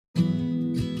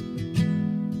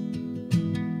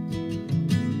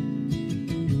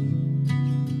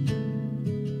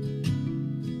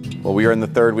Well, we are in the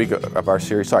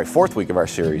fourth week of our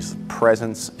series,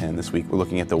 Presence, and this week we're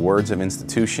looking at the words of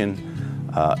institution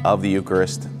of the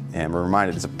Eucharist, and we're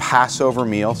reminded it's a Passover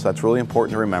meal, so that's really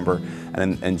important to remember.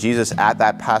 And Jesus at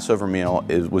that Passover meal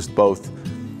was both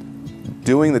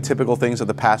doing the typical things of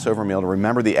the Passover meal to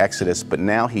remember the Exodus, but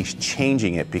now he's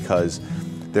changing it because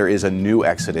there is a new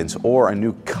Exodus or a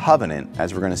new covenant,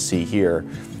 as we're going to see here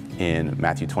in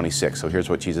Matthew 26. So here's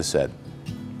what Jesus said.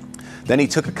 Then he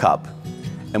took a cup,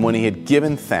 and when he had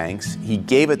given thanks, he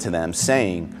gave it to them,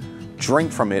 saying,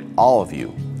 "Drink from it, all of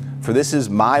you, for this is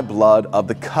my blood of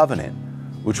the covenant,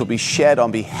 which will be shed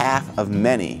on behalf of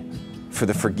many for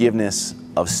the forgiveness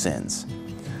of sins."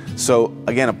 So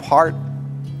again,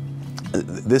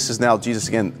 this is now Jesus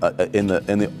again, in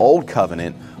the old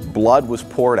covenant, blood was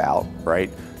poured out,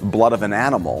 right? The blood of an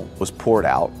animal was poured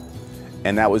out,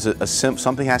 and that was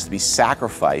something has to be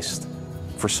sacrificed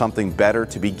for something better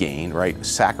to be gained, right?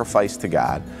 Sacrifice to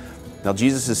God. Now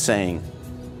Jesus is saying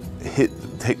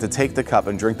to take the cup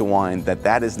and drink the wine,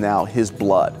 that is now his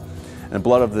blood, and the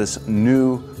blood of this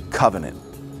new covenant.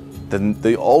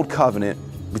 The old covenant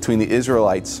between the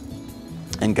Israelites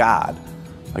and God,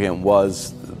 again,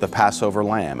 was the Passover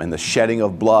lamb and the shedding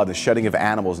of blood, the shedding of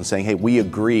animals, and saying, hey, we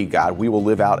agree, God, we will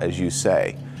live out as you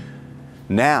say.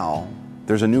 Now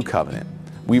there's a new covenant.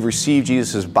 We've received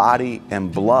Jesus' body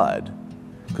and blood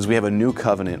because we have a new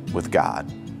covenant with God,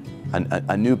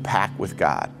 a new pact with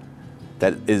God.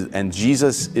 And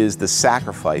Jesus is the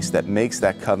sacrifice that makes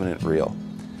that covenant real.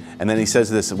 And then he says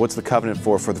this, what's the covenant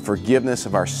for? For the forgiveness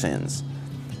of our sins.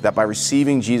 That by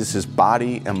receiving Jesus'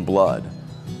 body and blood,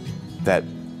 that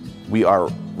we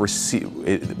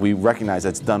recognize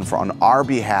that's done on our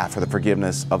behalf for the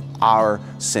forgiveness of our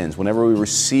sins. Whenever we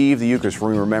receive the Eucharist,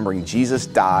 we're remembering Jesus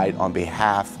died on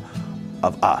behalf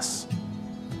of us.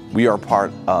 We are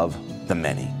part of the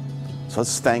many. So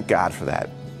let's thank God for that.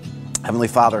 Heavenly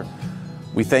Father,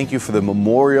 we thank you for the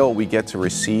memorial we get to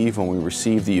receive when we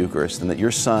receive the Eucharist, and that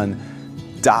your Son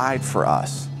died for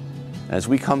us. And as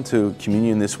we come to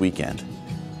communion this weekend,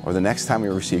 or the next time we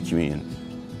receive communion,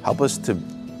 help us to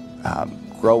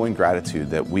grow in gratitude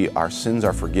that our sins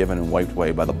are forgiven and wiped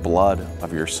away by the blood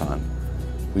of your Son.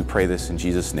 We pray this in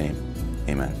Jesus' name.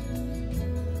 Amen.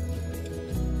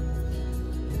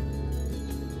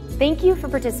 Thank you for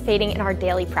participating in our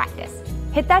daily practice.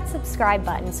 Hit that subscribe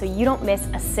button so you don't miss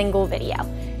a single video.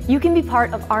 You can be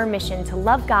part of our mission to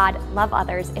love God, love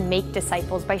others, and make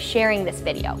disciples by sharing this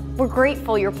video. We're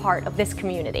grateful you're part of this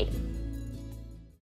community.